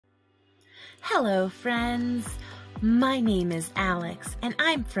Hello, friends. My name is Alex, and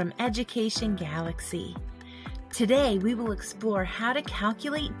I'm from Education Galaxy. Today, we will explore how to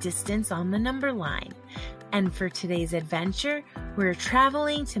calculate distance on the number line. And for today's adventure, we're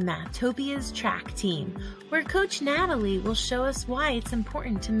traveling to Mathtopia's track team, where Coach Natalie will show us why it's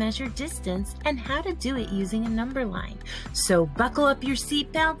important to measure distance and how to do it using a number line. So buckle up your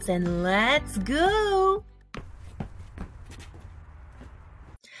seatbelts and let's go!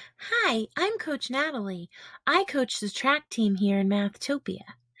 Hi, I'm Coach Natalie. I coach the track team here in Mathtopia.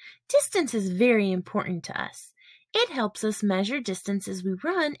 Distance is very important to us. It helps us measure distances we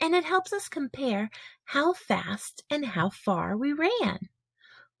run, and it helps us compare how fast and how far we ran.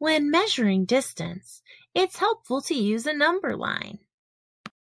 When measuring distance, it's helpful to use a number line.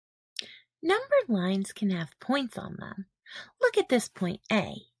 Number lines can have points on them. Look at this point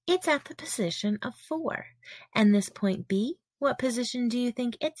A. It's at the position of 4. And this point B, what position do you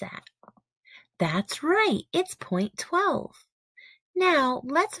think it's at? That's right, it's point 12. Now,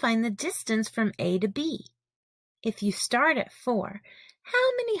 let's find the distance from A to B. If you start at 4,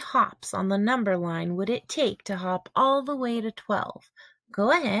 how many hops on the number line would it take to hop all the way to 12?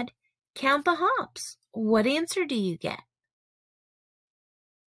 Go ahead, count the hops. What answer do you get?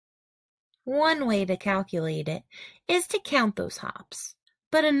 One way to calculate it is to count those hops,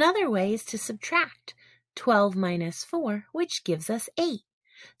 but another way is to subtract 12 minus 4, which gives us 8.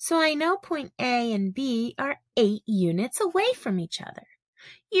 So I know point A and B are 8 units away from each other.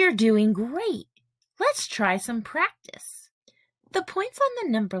 You're doing great. Let's try some practice. The points on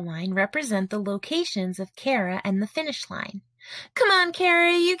the number line represent the locations of Kara and the finish line. Come on,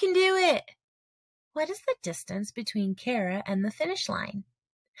 Kara, you can do it. What is the distance between Kara and the finish line?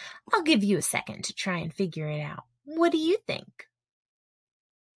 I'll give you a second to try and figure it out. What do you think?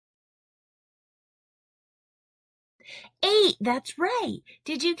 8, that's right.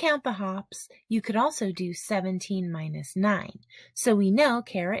 Did you count the hops? You could also do 17 minus 9. So we know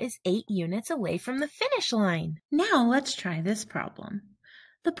Kara is 8 units away from the finish line. Now let's try this problem.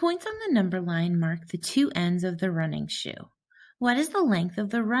 The points on the number line mark the two ends of the running shoe. What is the length of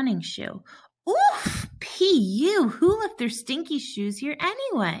the running shoe? Oof! P.U. Who left their stinky shoes here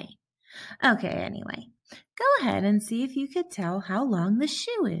anyway? Okay, anyway. Go ahead and see if you could tell how long the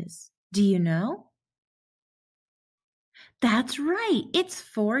shoe is. Do you know? That's right, it's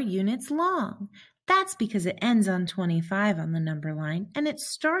 4 units long. That's because it ends on 25 on the number line, and it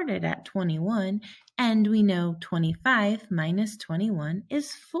started at 21, and we know 25 minus 21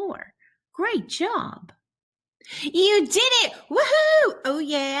 is 4. Great job! You did it! Woohoo! Oh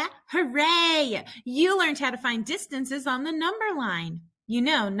yeah, hooray! You learned how to find distances on the number line. You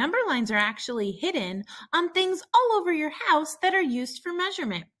know, number lines are actually hidden on things all over your house that are used for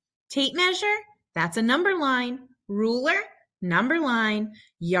measurement. Tape measure, that's a number line. Ruler, number line.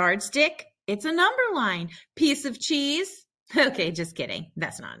 Yardstick, it's a number line. Piece of cheese, okay, just kidding.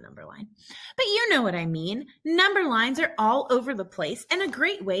 That's not a number line. But you know what I mean. Number lines are all over the place and a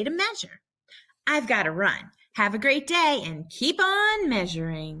great way to measure. I've got to run. Have a great day and keep on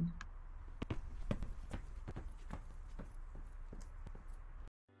measuring.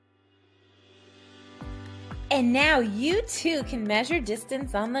 And now you too can measure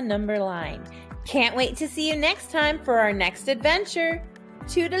distance on the number line. Can't wait to see you next time for our next adventure.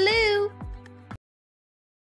 Toodaloo!